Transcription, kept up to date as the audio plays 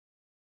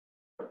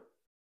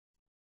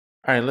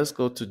All right, let's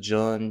go to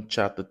John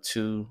chapter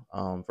 2,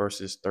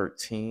 verses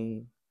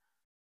 13.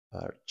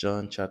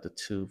 John chapter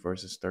 2,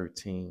 verses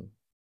 13.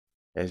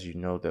 As you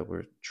know, that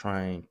we're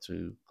trying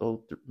to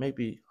go through,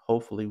 maybe,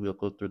 hopefully, we'll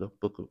go through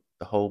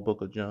the whole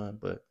book of John,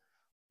 but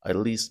at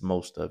least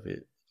most of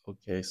it.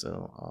 Okay,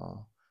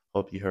 so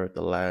hope you heard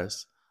the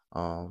last.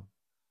 Um,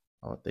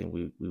 I think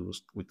we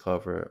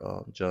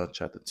cover John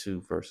chapter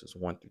 2, verses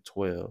 1 through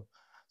 12.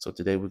 So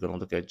today we're going to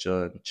look at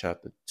John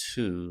chapter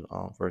 2,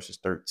 verses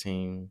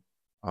 13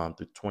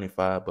 through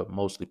 25, but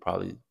mostly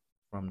probably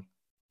from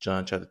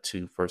John chapter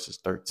 2, verses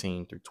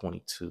 13 through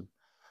 22.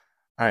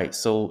 All right,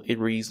 so it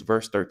reads,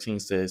 verse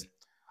 13 says,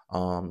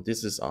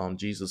 this is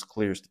Jesus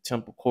clears the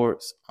temple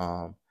courts.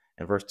 And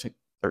verse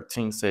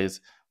 13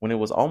 says, when it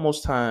was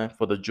almost time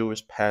for the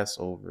Jewish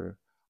Passover,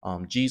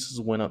 Jesus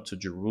went up to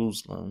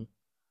Jerusalem.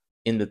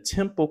 In the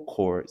temple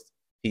courts,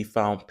 he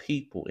found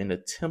people. In the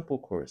temple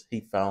courts,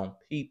 he found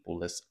people.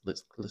 Let's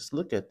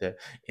look at that.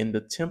 In the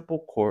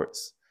temple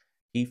courts,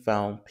 he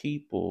found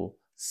people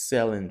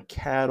selling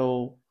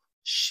cattle,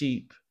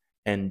 sheep,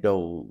 and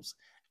doves,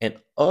 and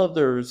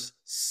others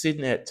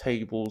sitting at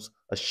tables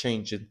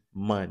exchanging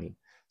money.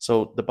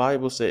 So the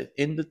Bible said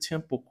in the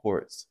temple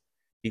courts,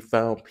 he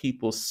found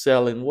people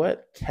selling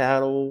what?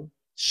 Cattle,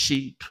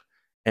 sheep,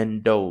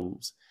 and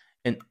doves,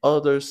 and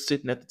others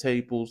sitting at the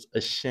tables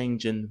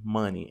exchanging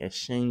money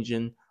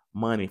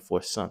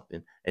for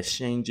something,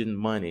 exchanging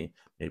money.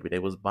 Maybe they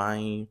was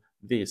buying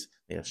this,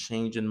 they're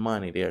exchanging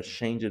money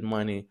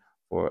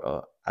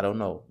for I don't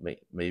know,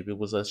 maybe it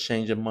was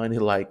exchanging money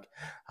like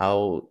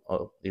how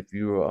if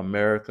you're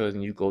America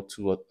and you go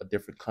to a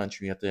different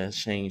country, you have to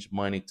exchange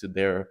money to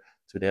their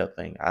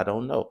thing. I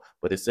don't know,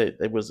 but it said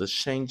they was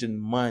exchanging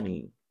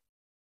money.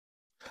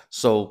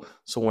 So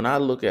when I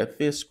look at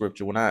this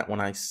scripture, when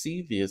I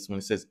see this, when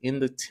it says in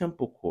the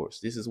temple courts,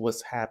 this is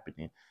what's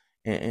happening.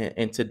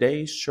 And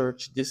today's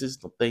church, this is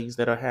the things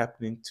that are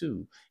happening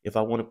too. If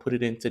I want to put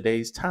it in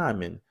today's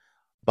timing,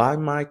 buy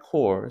my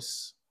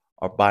course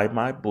or buy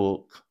my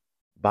book,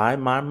 buy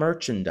my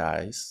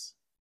merchandise,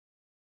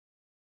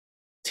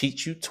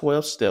 teach you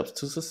 12 steps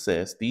to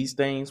success. These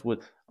things would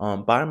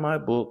buy my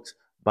books,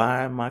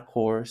 buy my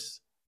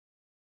course.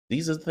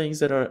 These are things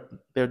that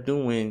they're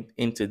doing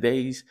in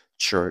today's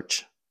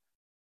church.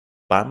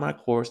 Buy my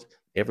course.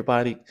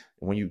 Everybody,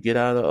 when you get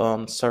out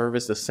of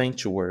service, the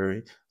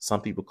sanctuary,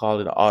 some people call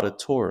it an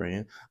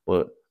auditorium,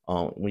 but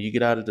when you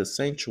get out of the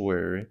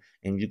sanctuary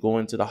and you go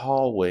into the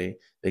hallway,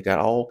 they got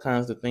all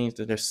kinds of things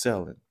that they're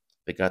selling.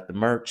 They got the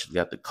merch, they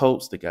got the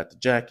coats, they got the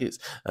jackets.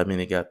 I mean,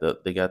 they got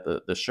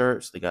the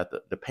shirts, they got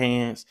the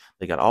pants,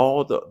 they got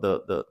all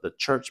the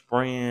church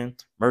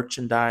brand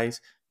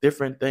merchandise,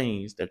 different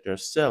things that they're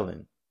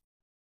selling.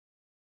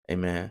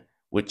 Amen.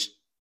 Which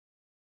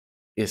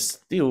is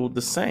still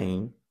the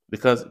same,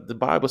 because the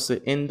Bible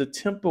said in the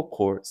temple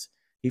courts,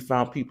 he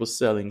found people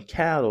selling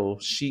cattle,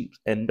 sheep,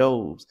 and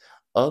doves,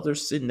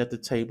 others sitting at the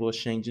table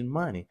exchanging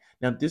money.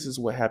 Now, this is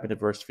what happened in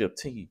verse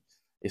 15.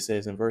 It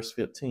says in verse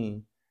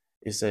 15,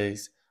 it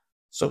says,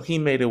 so he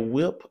made a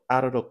whip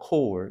out of the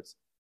cords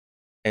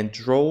and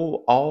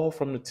drove all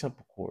from the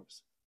temple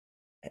courts,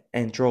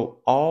 and drove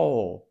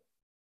all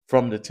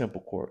from the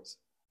temple courts,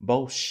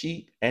 both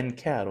sheep and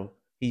cattle.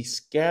 He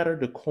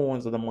scattered the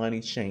coins of the money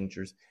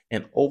changers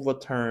and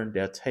overturned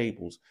their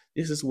tables.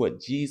 This is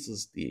what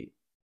Jesus did.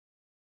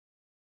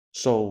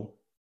 So,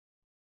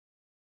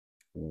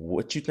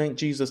 what you think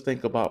Jesus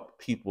think about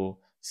people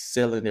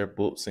selling their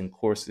books and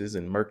courses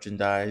and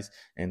merchandise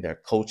and their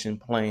coaching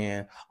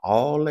plan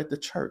all at the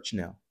church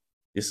now?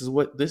 This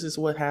is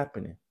what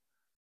happening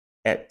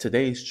at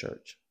today's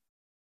church.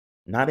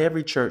 Not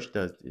every church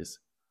does this,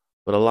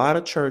 but a lot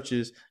of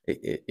churches,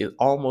 it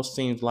almost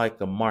seems like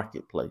a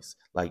marketplace.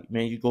 Like,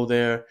 man, you go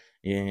there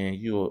and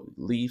you'll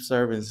leave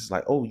service. It's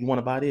like, oh, you want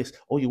to buy this?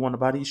 Oh, you want to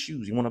buy these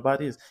shoes? You want to buy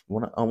this? You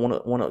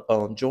want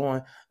to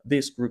join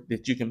this group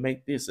that you can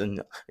make this,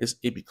 and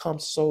it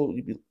becomes so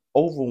you be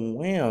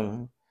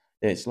overwhelmed.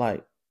 That it's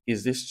like,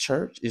 is this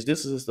church? Is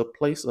the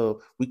place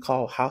of we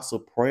call house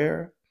of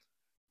prayer?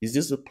 Is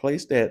this a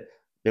place that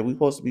we're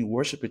supposed to be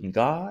worshiping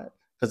God?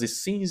 Because it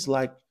seems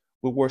like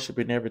we're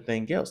worshiping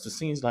everything else. It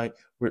seems like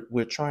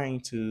we're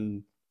trying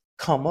to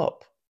come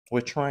up.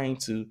 We're trying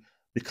to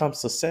become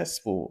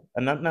successful.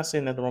 And I'm not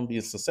saying that they're being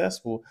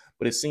successful,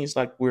 but it seems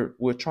like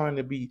we're trying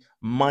to be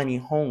money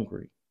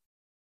hungry.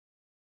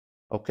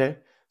 Okay.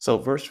 So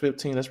verse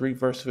 15, let's read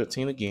verse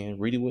 15 again.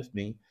 Read it with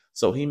me.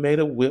 So he made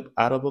a whip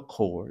out of the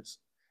cords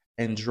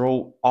and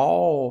drove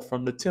all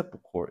from the temple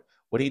court.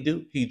 What did he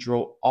do? He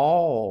drove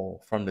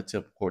all from the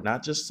temple court,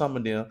 not just some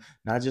of them,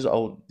 not just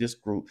this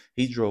group.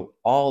 He drove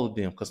all of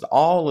them because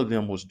all of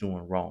them was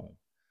doing wrong.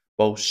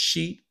 Both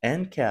sheep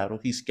and cattle.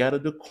 He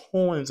scattered the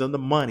coins of the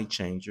money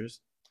changers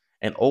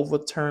and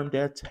overturned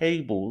their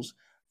tables.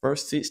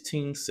 Verse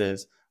 16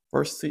 says,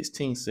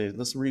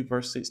 let's read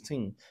verse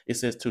 16. It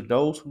says, to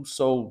those who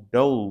sold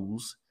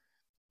those,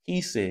 he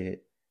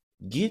said,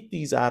 get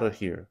these out of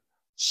here.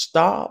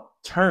 Stop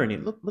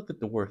turning. Look at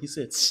the word. He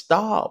said,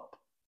 stop.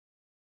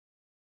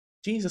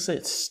 Jesus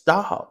said,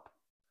 stop.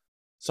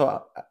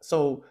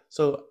 So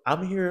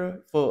I'm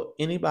here for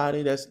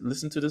anybody that's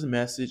listening to this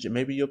message, and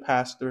maybe your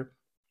pastor,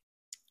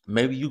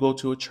 maybe you go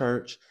to a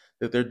church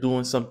that they're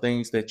doing some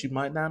things that you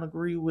might not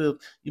agree with,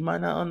 you might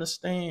not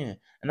understand.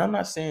 And I'm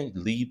not saying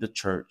leave the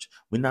church.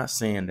 We're not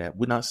saying that.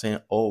 We're not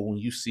saying, oh, when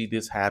you see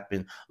this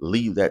happen,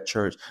 leave that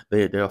church.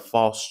 They're a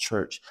false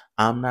church.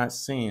 I'm not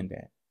saying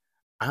that.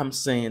 I'm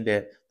saying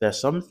that there's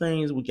some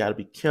things we got to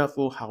be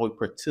careful how we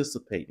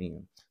participate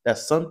in.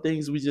 There's some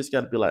things we just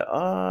got to be like,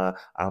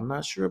 I'm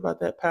not sure about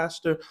that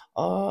pastor.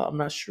 I'm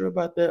not sure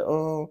about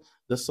that.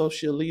 The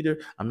social leader.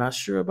 I'm not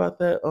sure about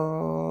that.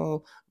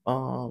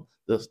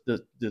 The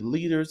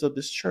leaders of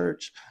this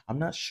church. I'm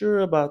not sure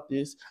about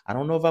this. I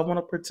don't know if I want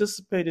to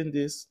participate in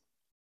this.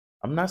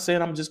 I'm not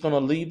saying I'm just going to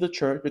leave the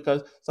church,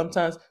 because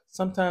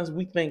sometimes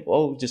we think,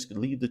 oh, just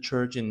leave the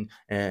church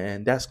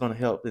and that's going to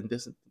help. And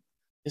this,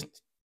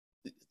 it's,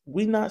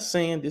 we're not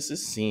saying this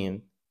is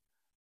sin,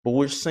 but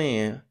we're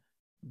saying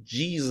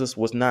Jesus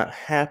was not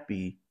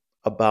happy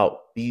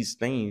about these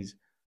things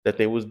that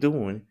they was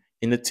doing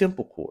in the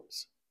temple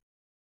courts.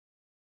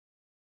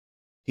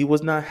 He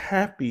was not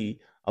happy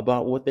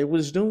about what they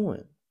was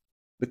doing,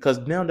 because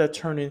now they're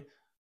turning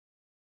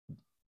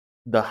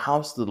the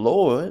house of the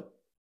Lord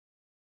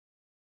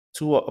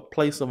to a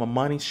place of a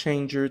money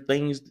changer,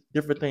 things,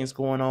 different things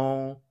going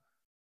on,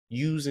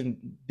 using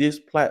this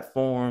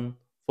platform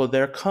for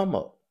their come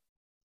up.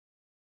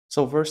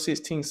 So verse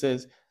 16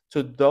 says,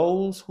 to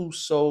those who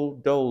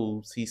sold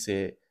doves, he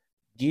said,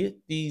 get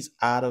these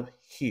out of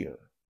here.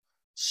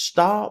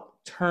 Stop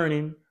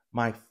turning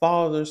my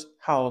father's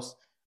house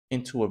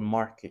into a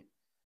market.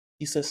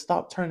 He says,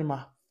 stop turning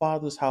my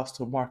father's house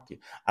to a market.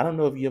 I don't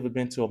know if you ever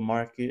been to a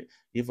market.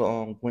 You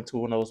ever went to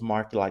one of those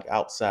markets like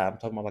outside. I'm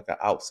talking about like an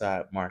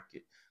outside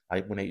market.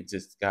 Like when they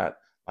just got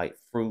like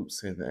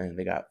fruits and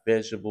they got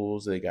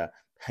vegetables, they got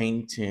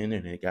painting,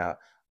 and they got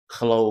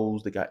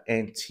clothes, they got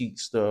antique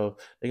stuff,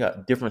 they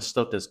got different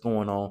stuff that's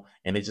going on,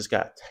 and they just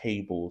got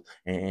tables,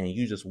 and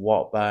you just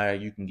walk by,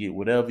 you can get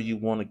whatever you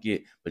want to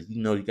get, but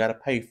you know you got to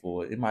pay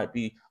for it. It might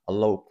be a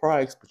low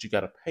price, but you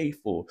got to pay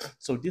for it.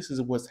 So this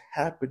is what's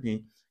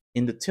happening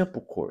in the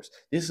temple courts.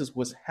 This is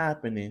what's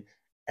happening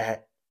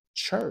at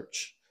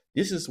church.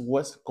 This is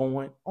what's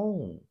going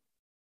on.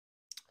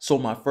 So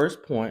my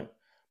first point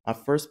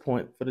for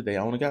the day,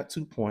 I only got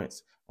 2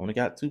 points. I only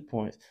got 2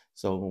 points.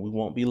 So we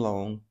won't be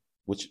long,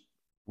 which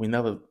we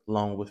never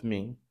long with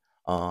me.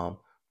 Um,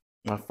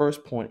 my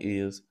first point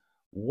is,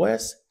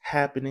 what's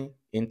happening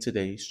in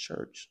today's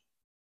church?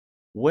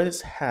 What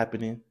is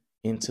happening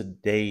in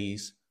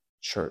today's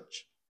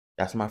church?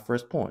 That's my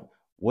first point.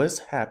 What's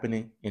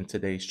happening in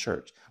today's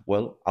church?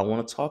 Well, I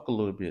want to talk a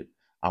little bit.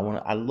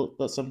 I looked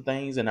up some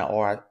things,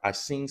 I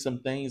seen some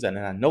things, and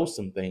then I know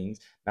some things.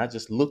 And I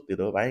just looked it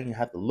up. I didn't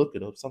have to look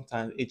it up.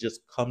 Sometimes it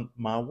just comes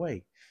my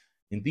way.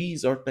 And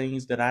these are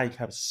things that I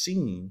have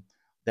seen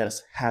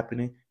that's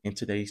happening in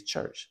today's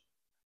church.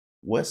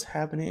 What's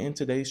happening in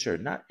today's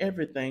church? Not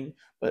everything,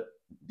 but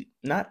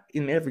not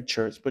in every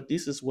church, but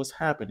this is what's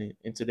happening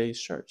in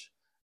today's church.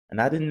 And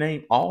I didn't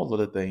name all of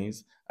the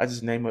things. I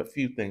just named a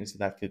few things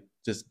that I could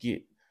just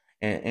get.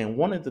 And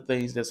one of the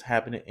things that's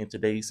happening in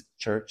today's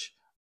church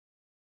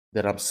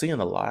that I'm seeing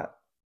a lot,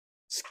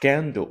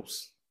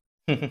 scandals.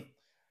 And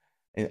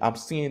I'm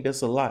seeing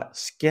this a lot,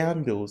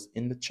 scandals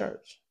in the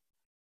church.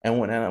 And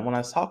when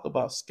I talk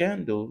about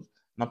scandals,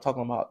 and I'm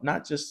talking about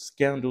not just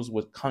scandals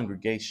with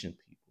congregation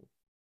people,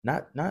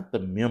 not the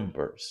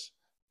members,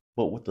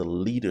 but with the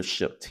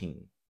leadership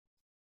team.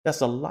 There's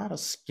a lot of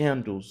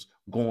scandals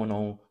going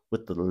on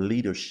with the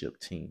leadership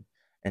team.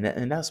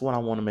 And that's what I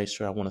want to make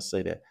sure I want to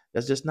say that.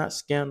 That's just not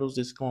scandals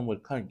that's going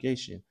with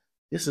congregation.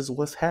 This is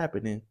what's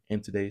happening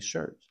in today's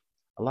church.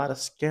 A lot of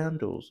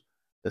scandals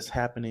that's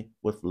happening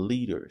with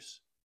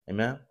leaders.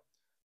 Amen.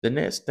 The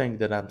next thing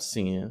that I'm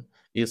seeing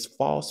is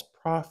false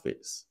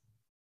prophets.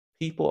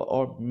 People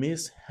are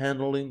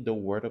mishandling the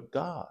word of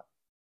God.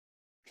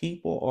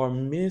 People are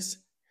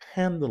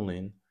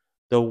mishandling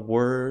the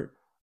word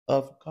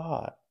of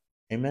God.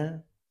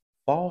 Amen.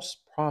 False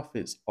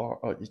prophets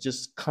are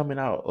just coming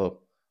out of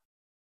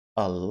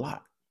a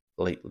lot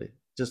lately.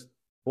 Just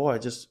boy,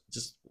 just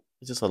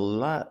a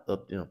lot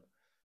of them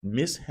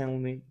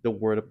mishandling the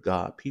word of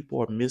God.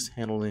 People are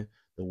mishandling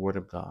the word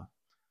of God.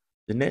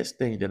 The next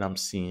thing that I'm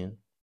seeing,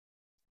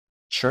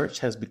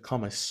 church has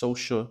become a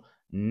social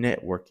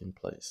networking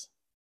place.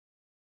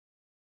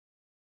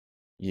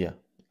 Yeah,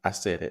 I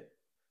said it.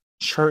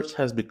 Church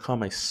has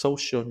become a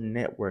social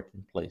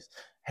networking place.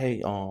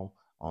 Hey, my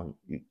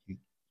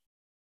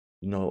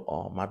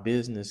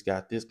business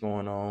got this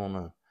going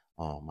on.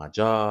 My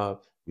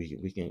job,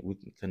 we can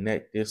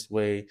connect this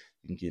way.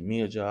 You can get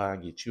me a job, I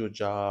can get you a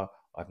job.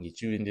 I can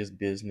get you in this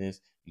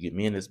business. You get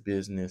me in this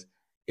business.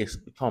 It's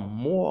become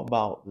more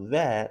about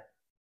that,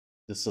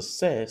 the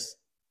success,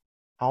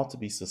 how to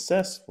be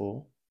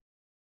successful.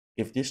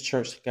 If this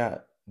church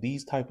got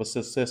these type of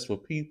successful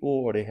people,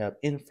 or they have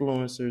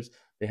influencers,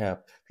 They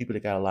have people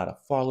that got a lot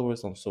of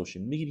followers on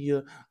social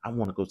media. I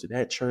want to go to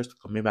that church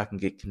because maybe I can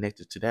get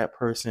connected to that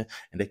person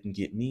and they can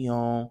get me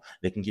on.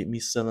 They can get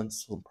me selling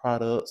some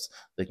products.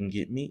 They can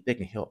get me, they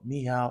can help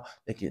me out.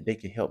 They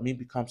can help me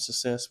become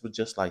successful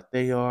just like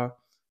they are.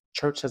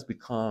 Church has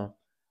become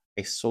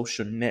a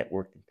social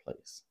networking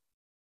place.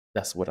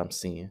 That's what I'm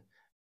seeing.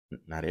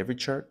 Not every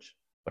church,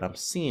 but I'm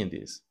seeing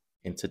this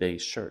in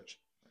today's church.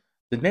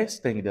 The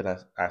next thing that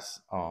I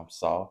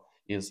saw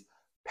is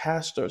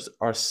pastors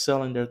are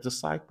selling their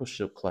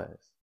discipleship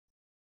class.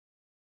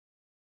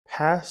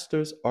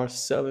 Pastors are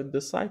selling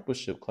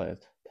discipleship class.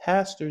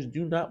 Pastors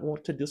do not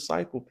want to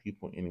disciple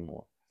people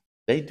anymore.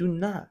 They do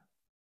not.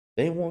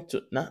 They want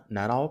to,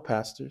 not all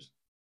pastors,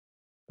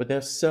 but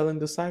they're selling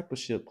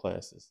discipleship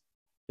classes.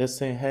 They're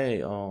saying, hey,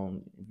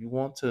 if you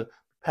want to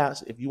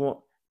pass, if you want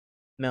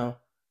now,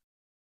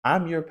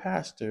 I'm your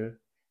pastor,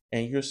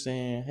 and you're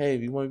saying, hey,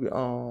 if you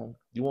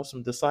want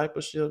some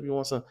discipleship,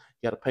 you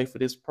got to pay for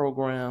this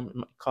program.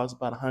 It costs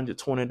about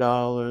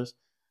 $120.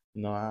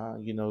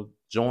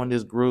 Join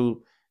this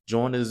group,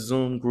 join this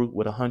Zoom group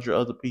with 100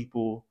 other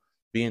people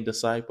being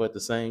disciple at the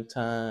same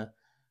time,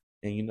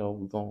 and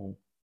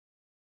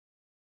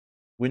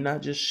we're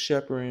not just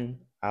shepherding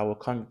our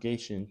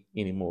congregation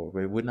anymore.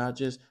 We're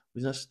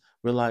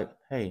like,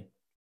 hey,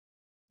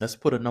 let's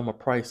put a number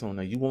price on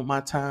it. You want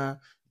my time?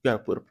 You got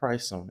to put a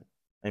price on it.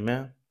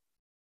 Amen.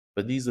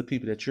 But these are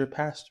people that you're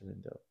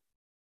pastoring, though.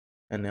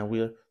 And now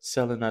we're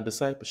selling our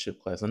discipleship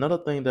class. Another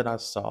thing that I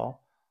saw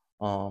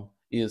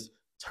is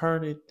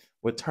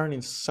we're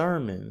turning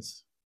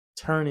sermons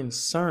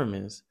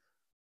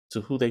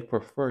to who they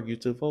prefer you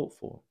to vote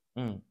for.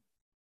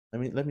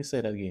 Let me say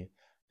that again.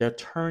 They're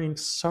turning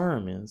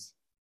sermons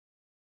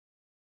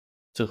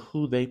to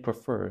who they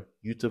prefer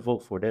you to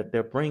vote for.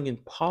 They're bringing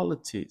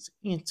politics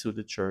into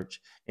the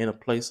church in a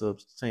place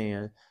of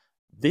saying,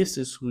 this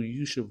is who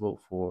you should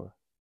vote for,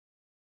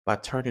 by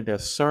turning their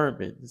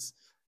sermons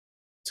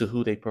to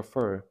who they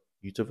prefer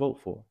you to vote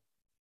for.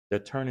 They're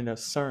turning their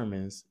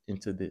sermons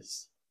into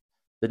this.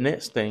 The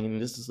next thing,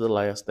 and this is the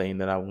last thing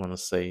that I want to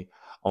say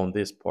on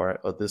this part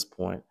of this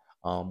point,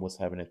 what's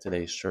happening in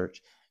today's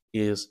church,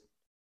 is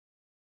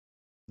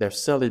they're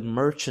selling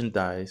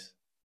merchandise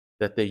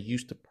that they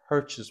used to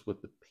purchase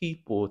with the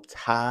people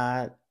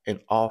tithe and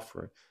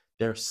offering.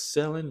 They're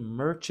selling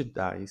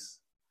merchandise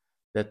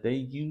that they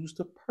used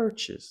to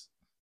purchase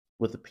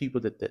with the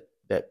people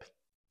that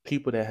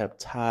people that have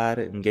tithe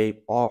and gave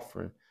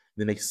offering.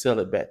 Then they sell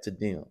it back to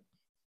them.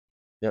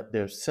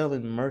 They're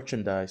selling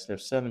merchandise. They're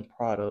selling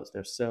products.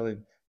 They're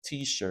selling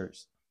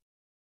T-shirts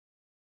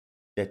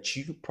that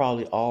you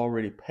probably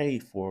already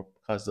paid for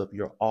because of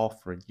your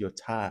offering, your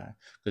tithe,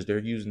 because they're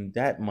using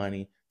that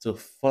money to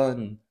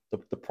fund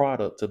the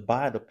product, to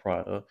buy the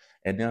product,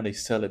 and now they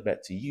sell it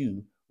back to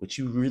you, which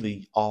you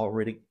really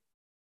already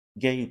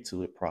gave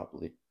to it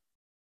probably.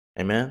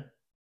 Amen.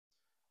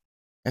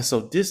 And so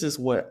this is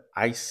what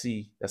I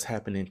see that's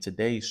happening in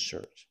today's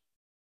church.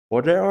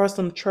 Well, there are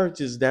some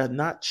churches that are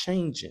not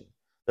changing.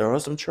 There are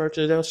some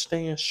churches that are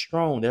staying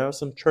strong. There are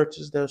some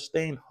churches that are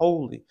staying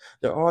holy.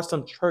 There are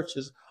some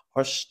churches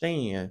are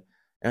staying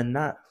and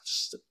not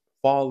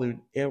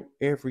following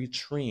every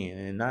trend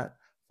and not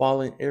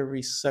following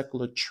every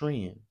secular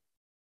trend.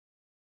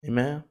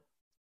 Amen.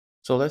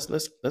 So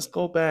let's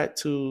go back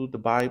to the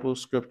Bible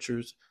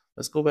scriptures.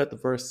 Let's go back to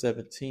verse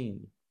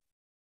 17.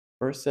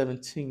 Verse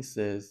 17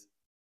 says,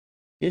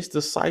 his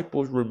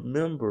disciples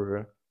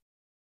remember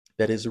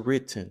that is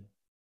written,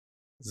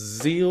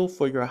 zeal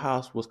for your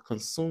house was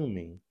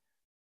consuming.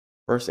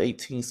 Verse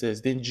 18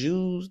 says, the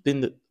Jews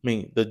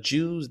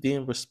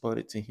then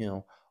responded to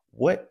him,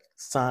 what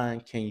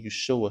sign can you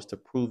show us to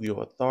prove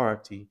your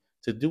authority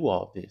to do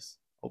all this?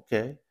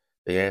 Okay.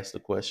 They asked the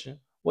question,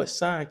 what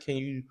sign can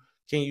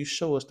you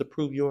show us to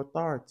prove your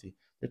authority?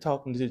 They're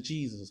talking to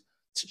Jesus.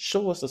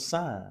 Show us a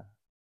sign.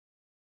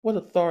 What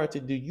authority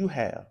do you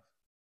have?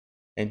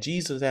 And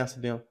Jesus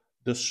answered them,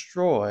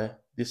 destroy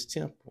this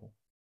temple.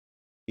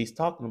 He's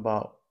talking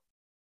about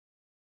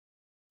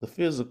the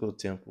physical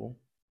temple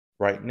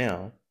right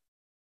now,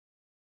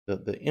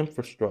 the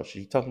infrastructure.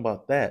 He's talking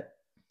about that.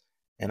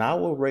 And I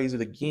will raise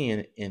it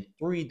again in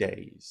 3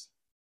 days.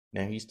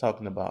 Now he's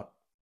talking about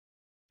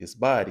his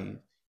body,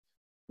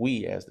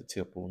 we as the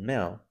temple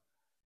now.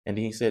 And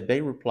then he said,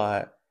 they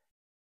replied,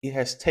 it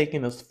has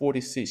taken us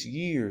 46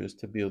 years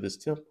to build this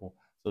temple.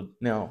 So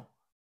now,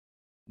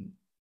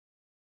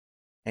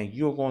 and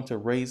you're going to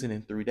raise it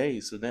in 3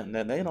 days. So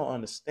now they don't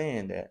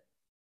understand that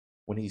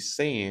when he's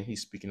saying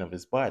he's speaking of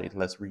his body.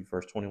 Let's read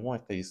verse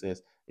 21, because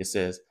it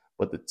says,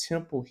 but the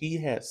temple he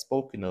had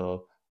spoken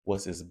of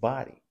was his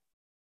body.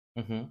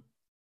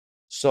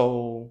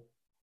 So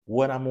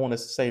what I'm going to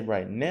say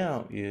right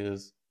now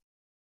is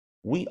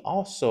we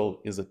also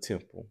is a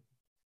temple.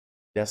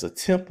 That's a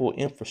temple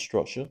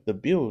infrastructure, the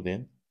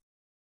building,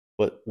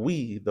 but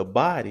we, the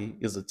body,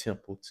 is a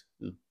temple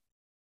too.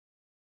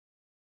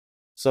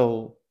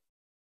 So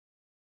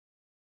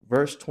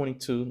verse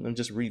 22, let me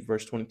just read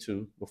verse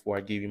 22 before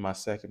I give you my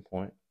second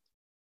point.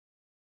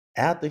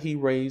 After he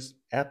was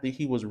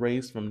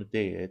raised from the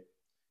dead,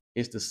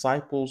 His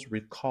disciples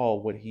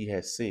recalled what he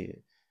had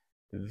said.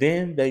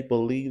 Then they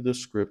believed the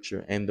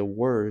scripture and the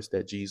words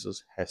that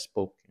Jesus had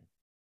spoken.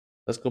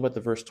 Let's go back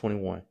to verse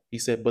 21. He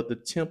said, "But the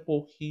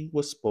temple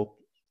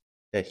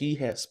that he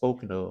had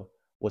spoken of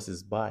was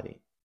his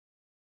body."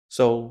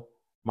 So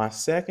my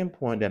second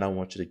point that I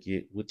want you to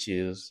get, which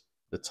is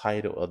the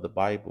title of the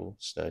Bible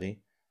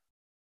study,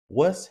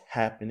 what's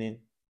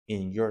happening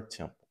in your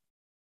temple?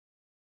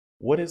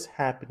 What is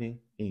happening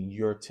in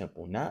your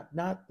temple? Not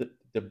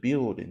the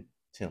building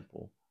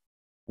temple.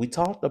 We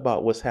talked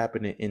about what's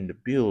happening in the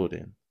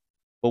building,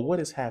 but what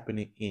is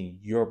happening in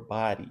your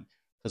body?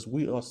 Because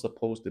we are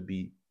supposed to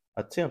be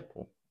a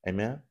temple.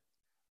 Amen.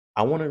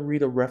 I want to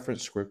read a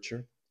reference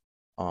scripture.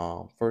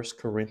 First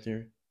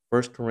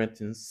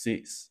Corinthians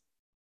 6,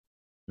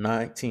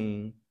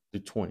 19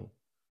 through 20.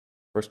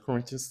 First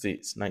Corinthians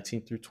 6,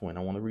 19 through 20.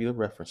 I want to read a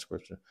reference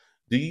scripture.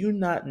 Do you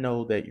not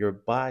know that your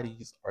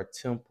bodies are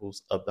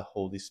temples of the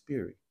Holy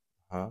Spirit?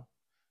 Huh?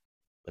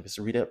 Let me just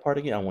read that part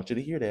again. I want you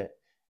to hear that.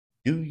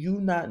 Do you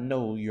not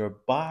know your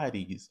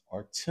bodies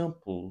are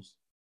temples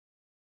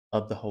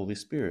of the Holy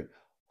Spirit?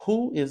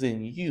 Who is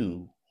in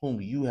you whom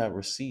you have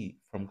received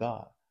from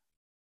God?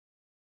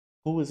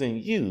 Who is in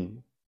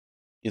you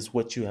is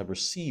what you have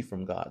received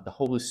from God. The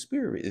Holy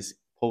Spirit is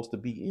supposed to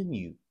be in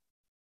you.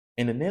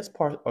 And the next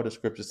part of the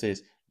scripture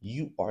says,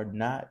 you are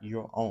not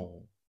your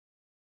own.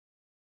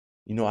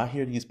 You know, I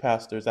hear these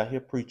pastors, I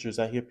hear preachers,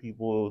 I hear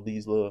people,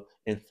 these little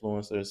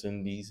influencers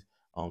and these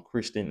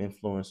Christian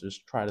influencers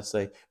try to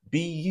say,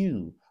 be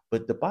you.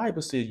 But the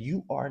Bible says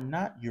you are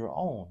not your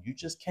own. You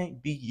just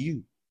can't be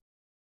you.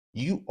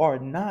 You are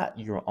not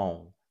your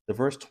own. The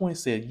verse 20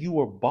 said, you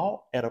were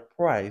bought at a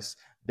price,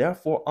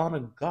 therefore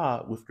honor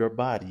God with your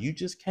body. You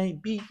just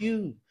can't be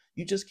you.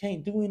 You just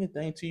can't do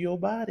anything to your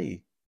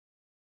body.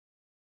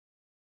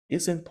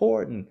 It's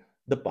important.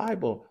 The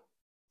Bible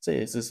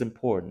says it's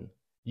important.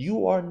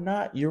 You are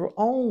not your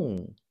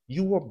own.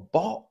 You were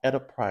bought at a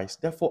price.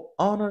 Therefore,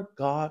 honor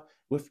God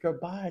with your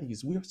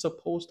bodies. We're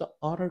supposed to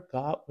honor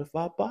God with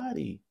our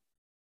body.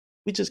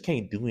 We just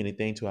can't do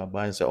anything to our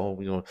body and say, "Oh,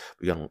 we're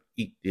gonna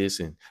eat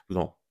this and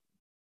we're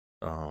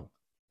gonna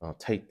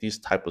take this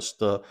type of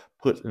stuff,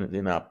 put it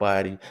in our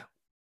body."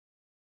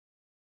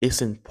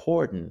 It's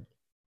important.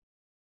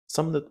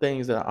 Some of the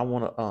things that I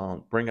want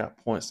to bring out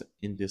points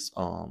in this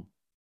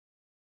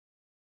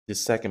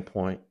second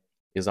point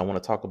is I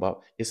want to talk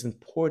about it's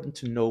important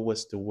to know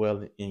what's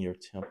dwelling in your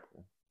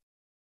temple.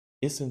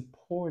 It's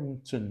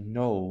important to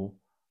know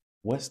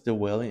what's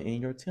dwelling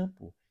in your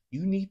temple.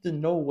 You need to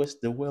know what's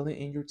dwelling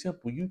in your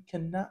temple. You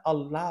cannot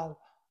allow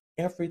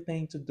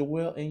everything to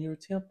dwell in your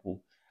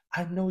temple.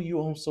 I know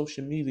you're on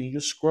social media, you're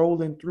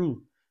scrolling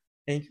through,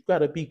 and you got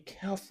to be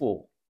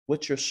careful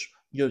what you're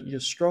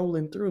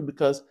scrolling through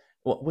because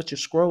what you're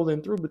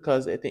scrolling through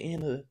because at the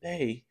end of the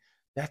day,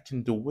 that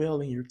can dwell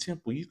in your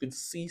temple. You can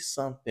see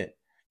something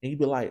and you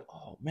be like,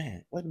 "Oh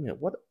man, wait a minute,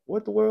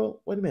 what the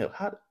world? Wait a minute,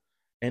 how?"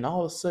 And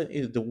all of a sudden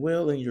it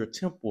dwell in your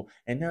temple,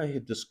 and now it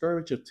has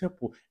discouraged your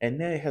temple, and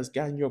now it has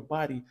gotten your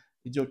body,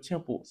 your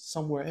temple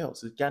somewhere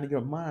else. It's gotten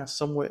your mind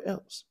somewhere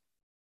else.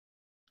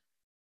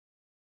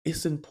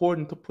 It's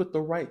important to put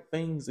the right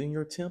things in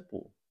your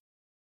temple.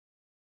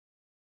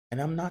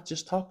 And I'm not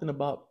just talking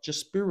about just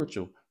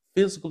spiritual,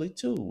 physically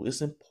too.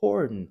 It's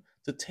important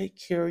to take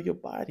care of your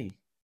body.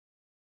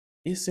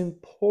 It's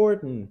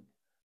important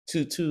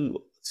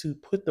to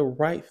put the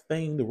right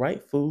thing, the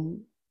right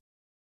food.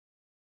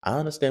 I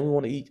understand we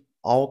want to eat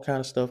all kind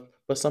of stuff,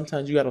 but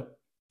sometimes you gotta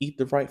eat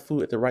the right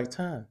food at the right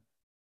time.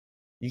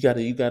 You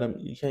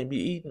can't be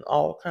eating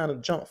all kind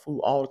of junk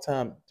food all the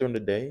time during the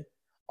day,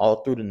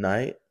 all through the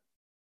night.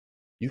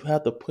 You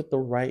have to put the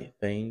right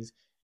things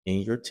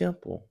in your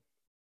temple.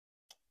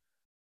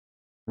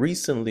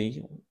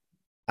 Recently,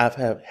 I've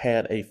have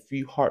had a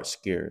few heart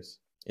scares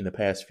in the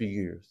past few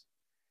years.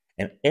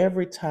 And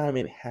every time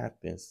it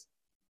happens,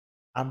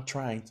 I'm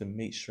trying to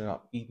make sure I'm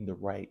eating the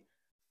right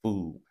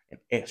food and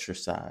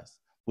exercise,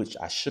 which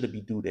I should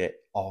be doing that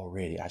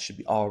already. I should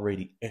be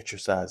already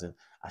exercising.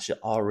 I should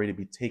already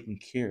be taking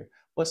care.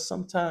 But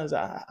sometimes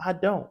I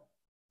don't.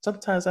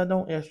 Sometimes I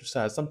don't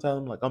exercise. Sometimes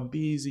I'm like, I'm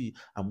busy.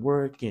 I'm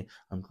working.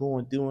 I'm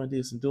going doing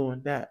this and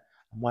doing that.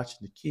 I'm watching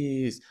the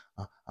kids.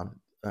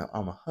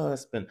 I'm a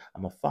husband.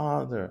 I'm a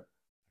father.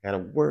 I gotta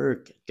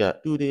work. Gotta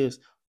do this.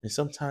 And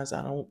sometimes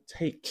I don't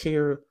take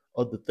care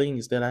of the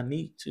things that I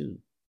need to.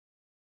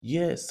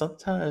 Yes,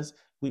 sometimes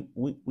we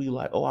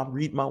like, oh, I'm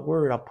reading my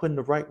word. I'm putting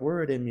the right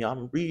word in me.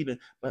 I'm reading,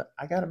 but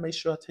I gotta make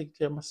sure I take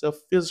care of myself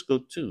physical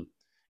too.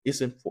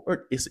 It's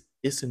important.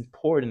 It's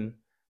important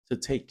to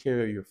take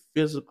care of your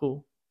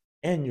physical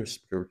and your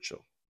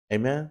spiritual.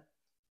 Amen.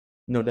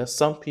 You know, that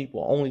some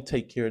people only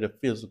take care of the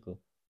physical,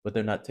 but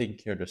they're not taking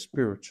care of the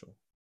spiritual.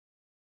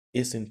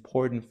 It's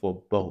important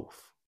for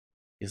both.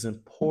 It's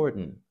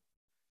important.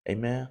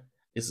 Amen.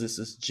 It's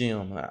this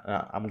gym.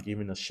 I'm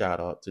giving a shout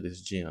out to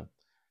this gym,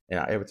 and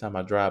every time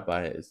I drive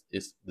by it,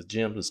 it's the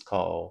gym is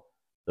called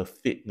the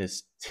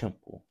Fitness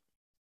Temple.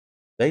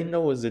 They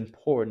know it's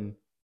important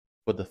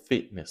for the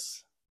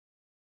fitness.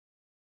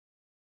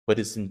 But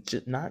it's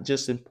not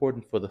just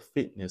important for the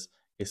fitness,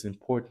 it's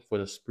important for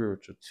the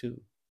spiritual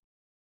too.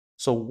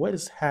 So, what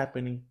is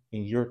happening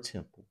in your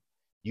temple?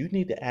 You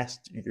need to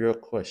ask your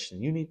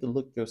question. You need to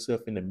look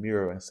yourself in the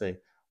mirror and say,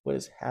 what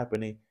is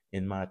happening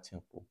in my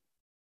temple?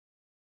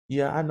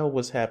 Yeah, I know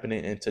what's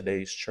happening in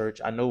today's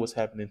church. I know what's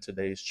happening in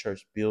today's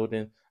church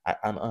building. I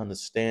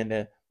understand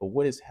that. But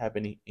what is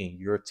happening in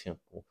your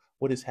temple?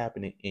 What is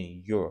happening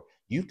in your?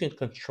 You can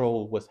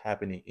control what's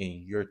happening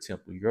in your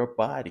temple, your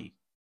body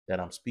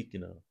that I'm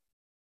speaking of.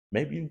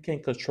 Maybe you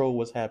can't control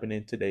what's happening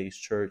in today's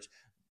church,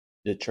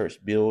 the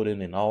church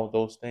building, and all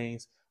those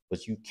things,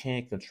 but you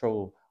can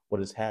control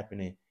what is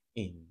happening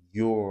in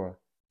your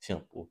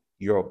temple,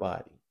 your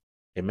body.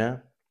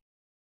 Amen.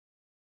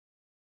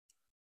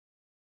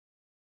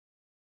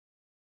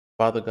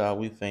 Father God,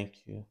 we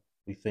thank you.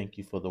 We thank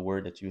you for the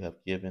word that you have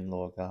given,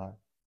 Lord God.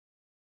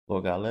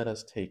 Lord God, let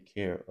us take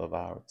care of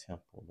our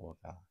temple, Lord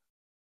God.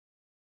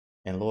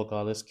 And Lord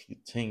God, let's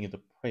continue to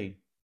pray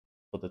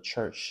for the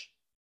church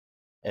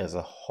as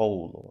a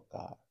whole, Lord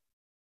God.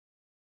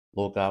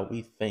 Lord God,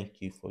 we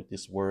thank you for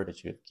this word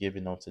that you have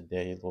given on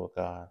today, Lord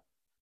God.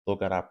 Lord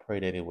God, I pray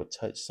that it would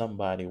touch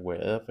somebody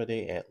wherever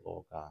they at,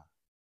 Lord God.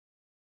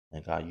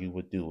 And God, you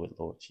would do it,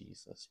 Lord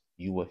Jesus.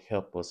 You will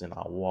help us in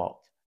our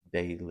walk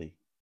daily.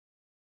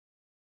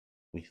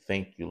 We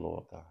thank you,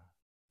 Lord God.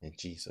 In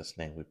Jesus'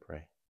 name we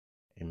pray.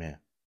 Amen.